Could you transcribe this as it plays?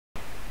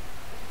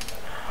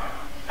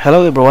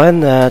Hello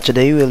everyone,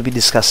 today we'll be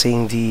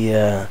discussing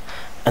the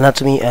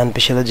anatomy and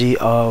physiology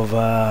of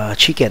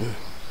chicken.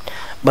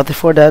 But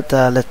before that,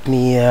 let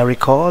me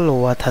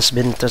recall what has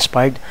been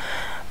transpired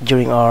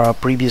during our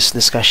previous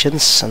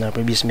discussions and our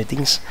previous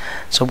meetings.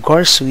 So of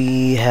course,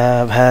 we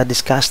have had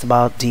discussed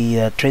about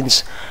the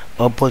trends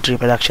of poultry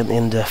production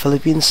in the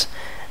Philippines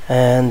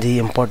and the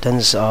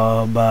importance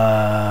of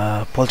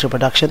poultry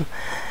production.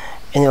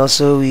 And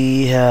also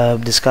we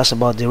have discussed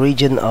about the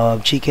region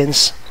of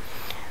chickens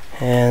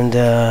and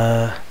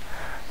the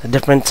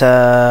different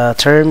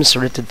terms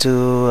related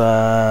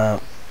to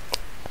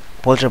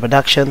poultry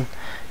production,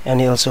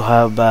 and we also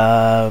have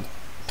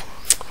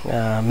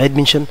made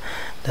mention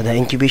that the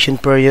incubation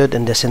period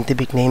and the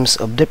scientific names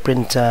of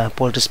different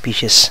poultry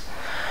species.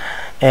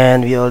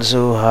 And we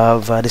also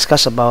have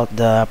discussed about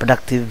the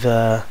productive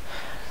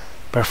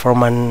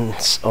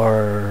performance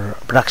or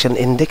production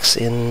index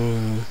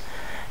in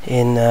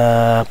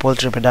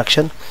poultry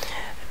production.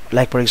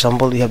 Like for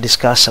example, we have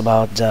discussed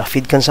about the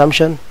feed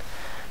consumption,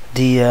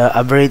 the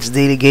average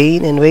daily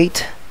gain in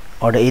weight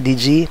or the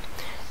ADG,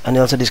 and we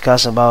also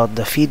discussed about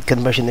the feed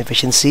conversion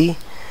efficiency,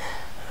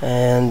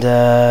 and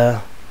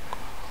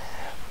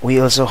we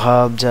also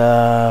have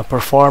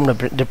performed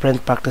the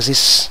different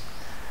practices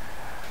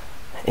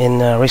in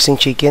raising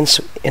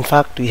chickens. In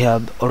fact, we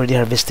have already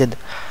harvested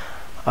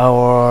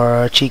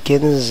our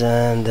chickens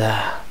and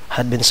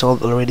had been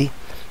sold already,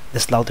 the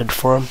slaughtered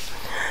form.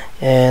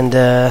 And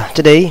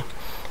today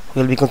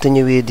we'll be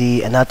continuing with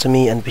the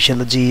anatomy and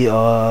physiology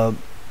of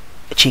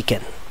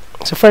chicken.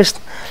 So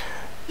first,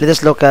 let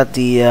us look at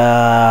the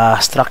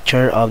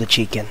structure of the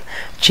chicken.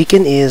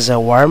 Chicken is a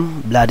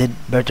warm-blooded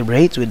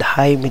vertebrate with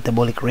high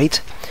metabolic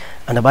rate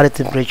and a body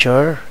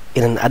temperature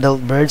in an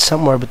adult bird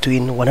somewhere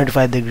between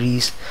 105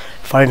 degrees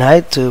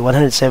Fahrenheit to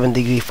 107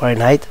 degrees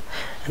Fahrenheit,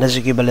 and that's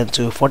equivalent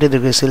to 40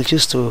 degrees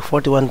Celsius to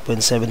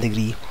 41.7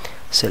 degrees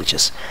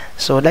Celsius.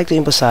 So I'd like to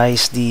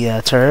emphasize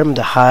the term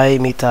the high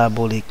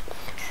metabolic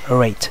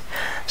rate.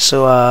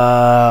 So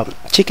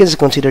chickens are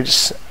considered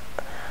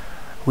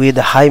with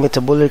a high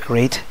metabolic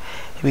rate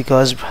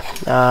because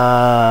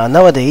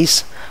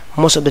nowadays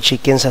most of the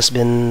chicken that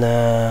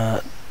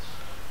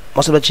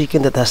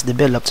has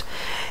developed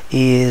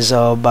is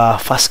of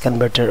fast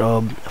converter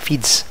of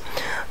feeds.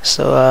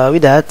 So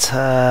with that,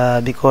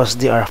 because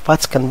they are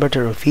fast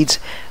converter of feeds,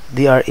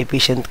 they are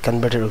efficient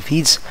converter of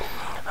feeds.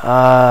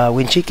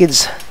 When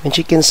chickens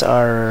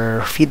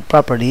are fed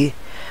properly,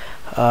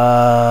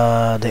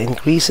 the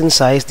increase in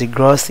size, the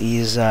growth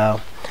is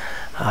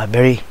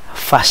very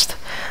fast.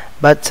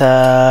 But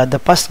the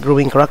fast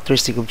growing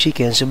characteristic of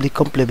chickens will be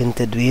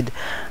complemented with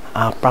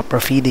proper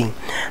feeding.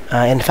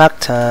 In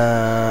fact,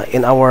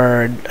 in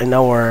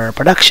our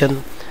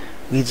production,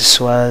 which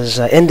was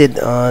ended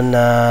on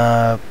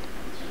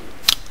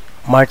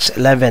March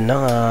 11,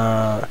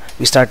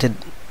 we started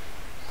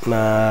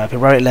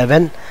February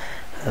 11,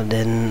 and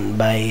then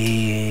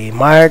by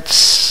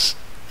March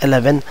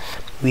 11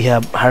 we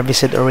have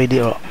harvested already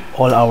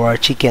all our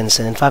chickens,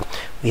 and in fact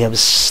we have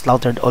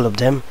slaughtered all of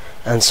them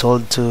and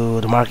sold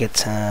to the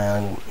market.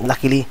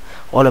 Luckily,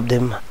 all of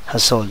them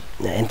has sold.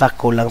 In fact,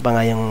 kulang pa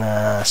nga yung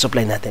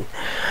supply natin.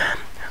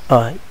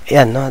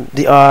 Yan, no?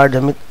 They are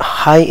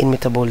high in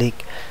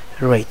metabolic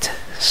rate.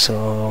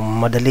 So,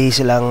 madali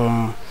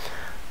silang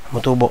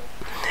mutubo.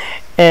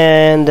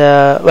 And,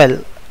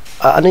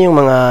 ano yung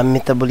mga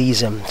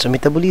metabolism? So,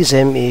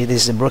 metabolism, it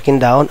is the breaking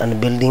down and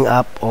building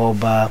up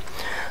of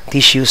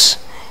tissues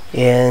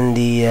in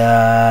the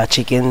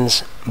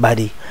chicken's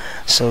body.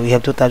 So we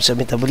have two types of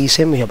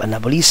metabolism. We have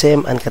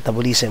anabolism and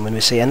catabolism. When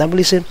we say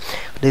anabolism,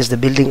 this is the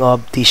building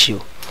of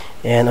tissue,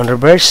 and on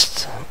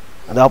reverse,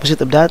 the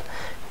opposite of that,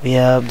 we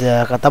have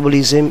the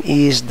catabolism,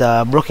 is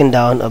the broken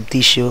down of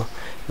tissue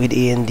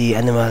within the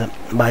animal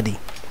body.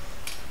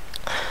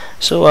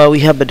 So we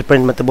have the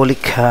different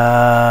metabolic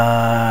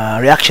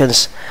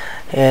reactions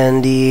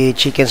in the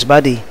chicken's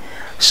body.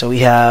 So we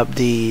have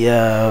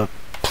the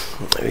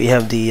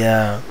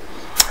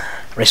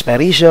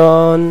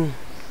respiration,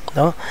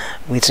 no,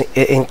 which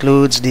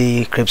includes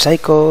the Krebs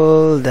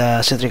cycle,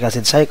 the citric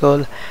acid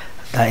cycle,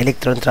 the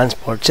electron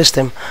transport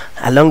system.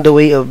 Along the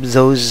way of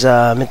those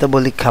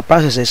metabolic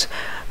processes,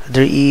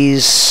 there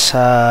is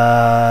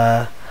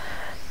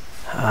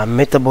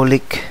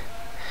metabolic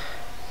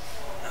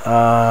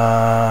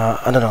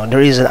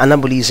there is an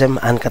anabolism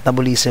and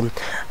catabolism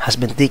has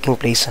been taking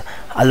place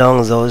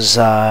along those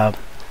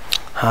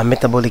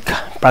metabolic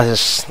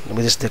process,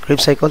 which is the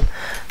Krebs cycle,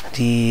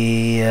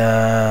 the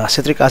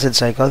citric acid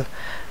cycle,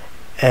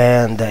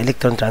 and the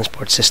electron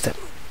transport system.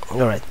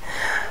 Alright.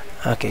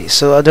 Okay,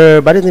 so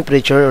their body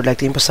temperature, I would like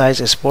to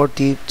emphasize, is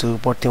 40 to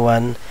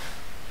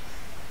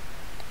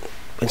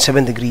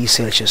 41.7 degrees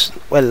Celsius.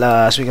 Well,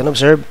 as we can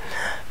observe,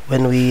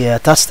 when we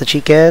touch the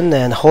chicken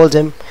and hold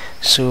them,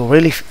 so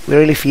we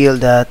really feel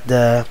that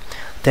the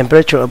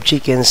temperature of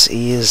chickens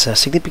is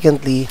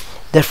significantly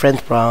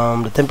different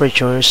from the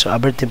temperatures,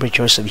 average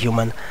temperatures of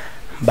human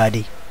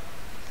body.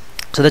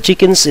 So the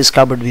chickens is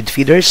covered with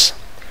feathers,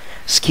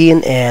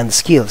 skin, and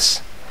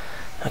scales.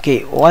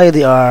 Okay, why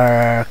they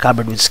are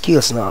covered with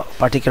scales now,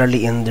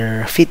 particularly in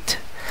their feet?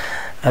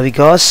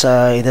 Because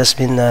it has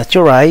been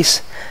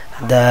theorized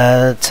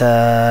that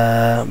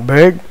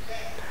bird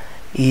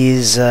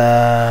is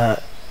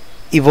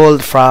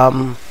evolved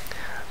from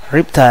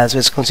reptiles,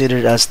 which is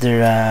considered as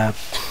their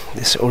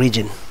this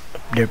origin,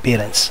 their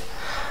parents.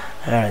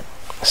 All right.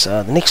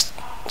 So the next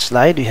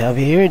slide we have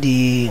here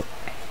the,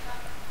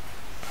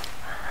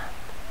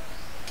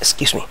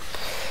 excuse me.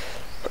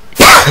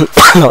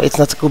 No, it's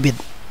not COVID.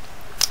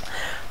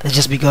 That's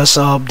just because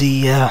of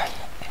the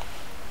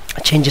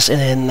changes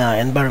in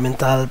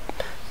environmental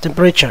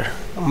temperature.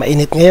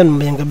 Mainit ngayon,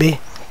 mayang gabi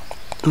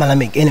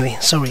malamig. Anyway,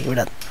 sorry for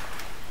that.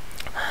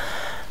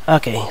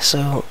 Okay,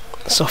 so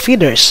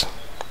feeders.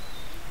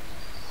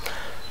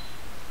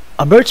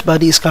 A bird's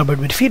body is covered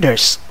with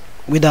feeders,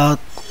 without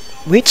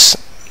which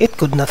it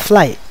could not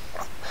fly.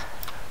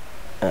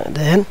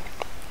 Then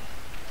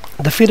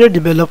the feeder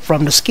developed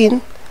from the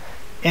skin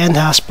and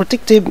has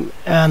protective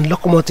and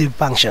locomotive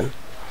function.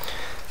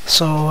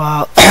 So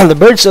the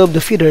birds of the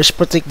feeders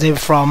protect them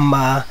from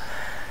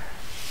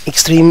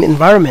extreme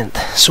environment,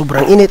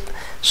 sobrang init,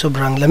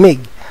 sobrang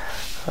lamig.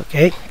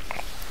 Okay,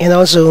 and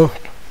also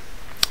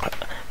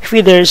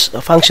feeders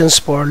functions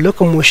for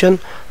locomotion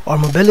or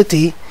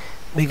mobility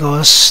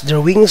because their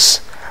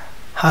wings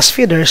has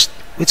feeders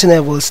which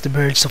enables the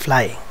birds to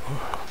fly.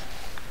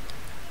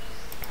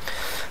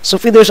 So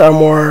feeders are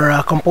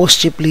more composed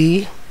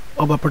chiefly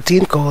of a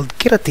protein called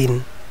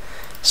keratin.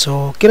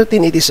 So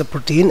keratin, it is a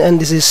protein, and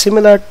this is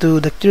similar to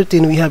the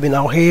keratin we have in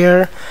our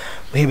hair,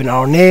 we have in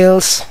our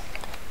nails.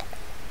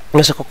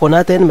 Sa kuko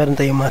natin meron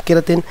tayong mga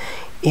keratin,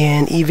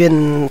 and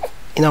even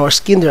in our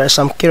skin there are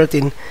some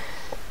keratin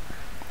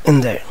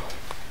in there.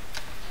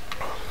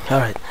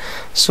 Alright,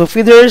 so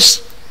feeders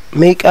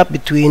make up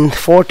between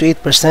 4 to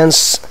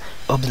 8%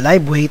 of the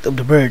live weight of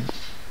the bird,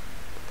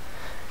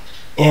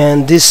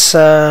 and this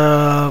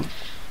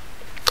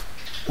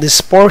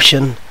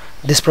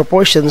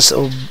proportions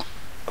of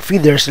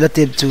feeders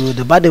relative to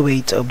the body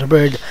weight of the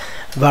bird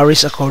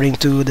varies according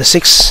to the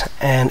sex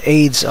and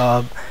age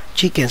of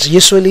chickens.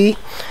 Usually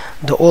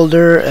the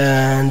older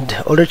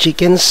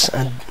chickens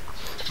and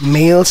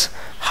males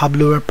have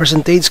lower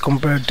percentage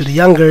compared to the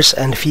younger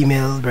and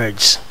female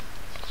birds.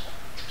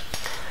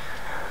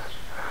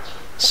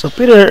 So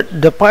feeder,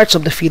 the parts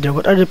of the feeder,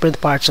 what are the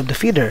different parts of the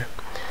feeder?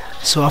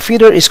 So a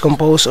feeder is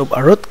composed of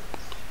a root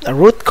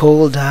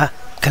called the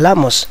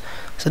calamus.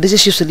 So this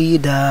is usually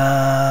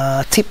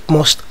the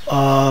tipmost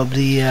of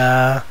the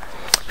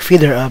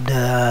feeder of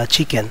the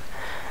chicken.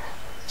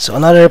 So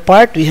another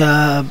part we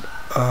have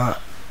a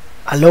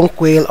long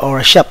quail or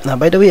a shaft. Now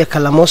by the way, a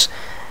calamus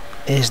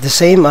is the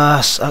same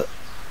as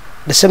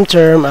the same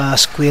term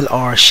as quail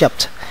or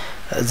shaft.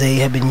 They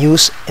have been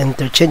used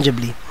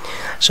interchangeably.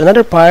 So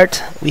another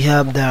part we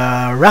have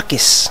the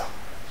rachis.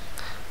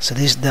 So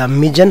this is the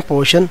median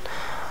portion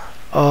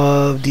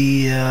of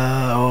the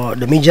or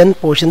the median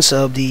portions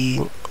of the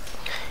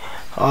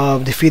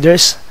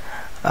feeders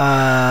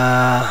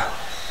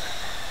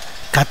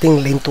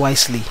cutting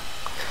lengthwisely,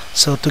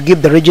 so to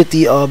give the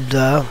rigidity of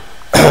the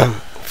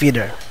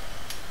feeder.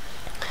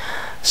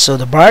 So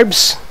the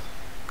barbs,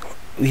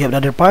 we have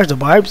another part, the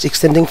barbs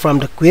extending from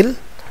the quill.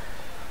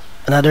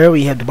 Another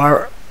we have the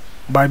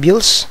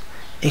barbules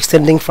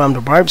extending from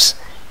the barbs,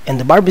 and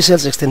the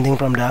barbicels extending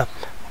from the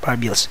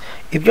barbules.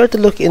 If you are to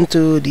look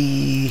into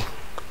the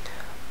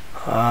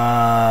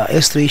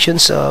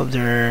illustrations of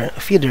their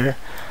feeder,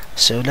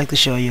 so I'd like to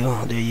show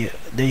you.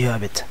 There you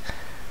have it.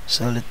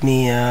 So let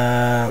me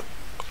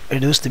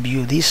reduce the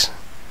view of this.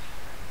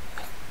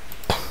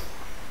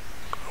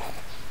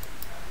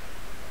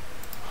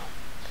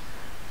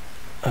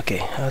 Okay,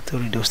 how to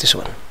reduce this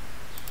one?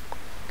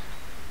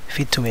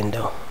 Fit to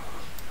window.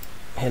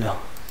 Hello.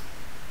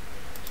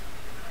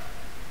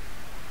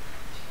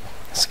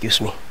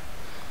 Excuse me.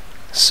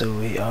 So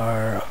we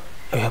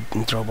have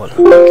in trouble.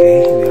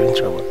 Okay, we are in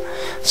trouble.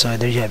 So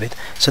there you have it.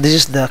 So this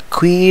is the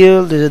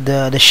quill,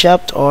 the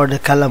shaft or the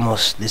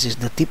calamus. This is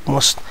the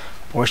tipmost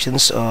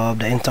portions of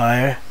the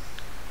entire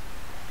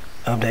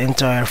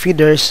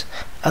feeders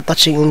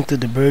attaching into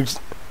the bird's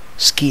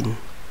skin.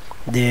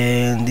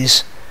 Then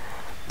this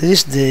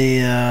is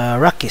the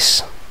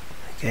rachis.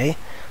 Okay,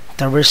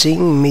 traversing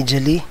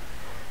medially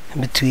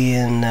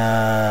between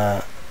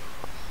the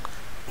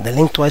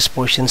lengthwise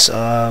portions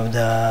of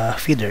the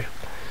feeder.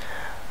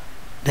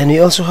 Then we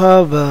also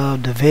have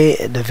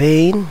the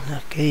vein.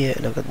 Okay, yeah,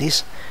 look at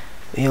this.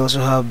 We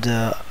also have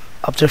the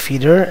after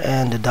feeder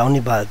and the downy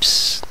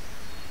barbs.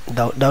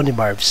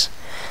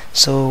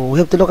 So we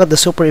have to look at the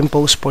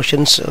superimposed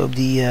portions of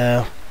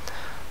the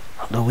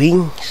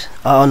wings.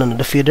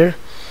 The feeder.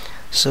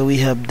 So we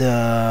have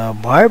the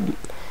barb,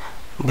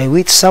 by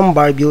which some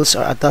barbules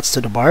are attached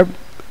to the barb.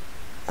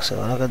 So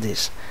look at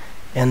this,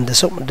 and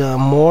the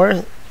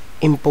more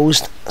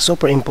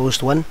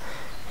superimposed one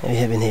we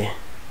have in here.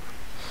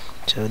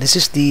 So this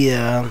is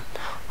the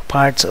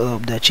parts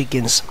of the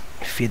chicken's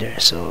feeder.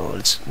 So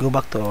let's go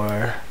back to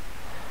our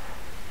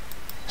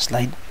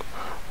slide.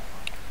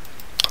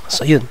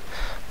 So yun,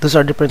 those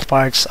are different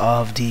parts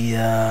of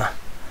the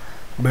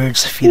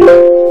bird's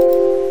feeder.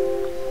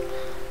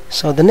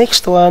 So the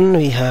next one,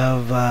 we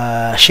have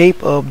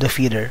shape of the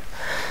feeder.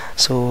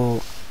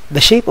 So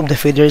the shape of the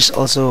feeders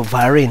also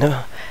vary,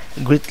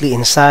 greatly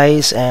in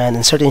size, and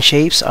in certain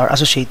shapes are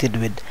associated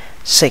with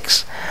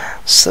sex.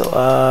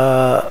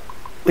 So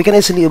we can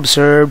easily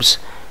observe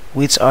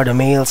which are the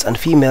males and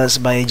females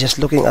by just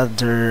looking at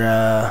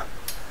their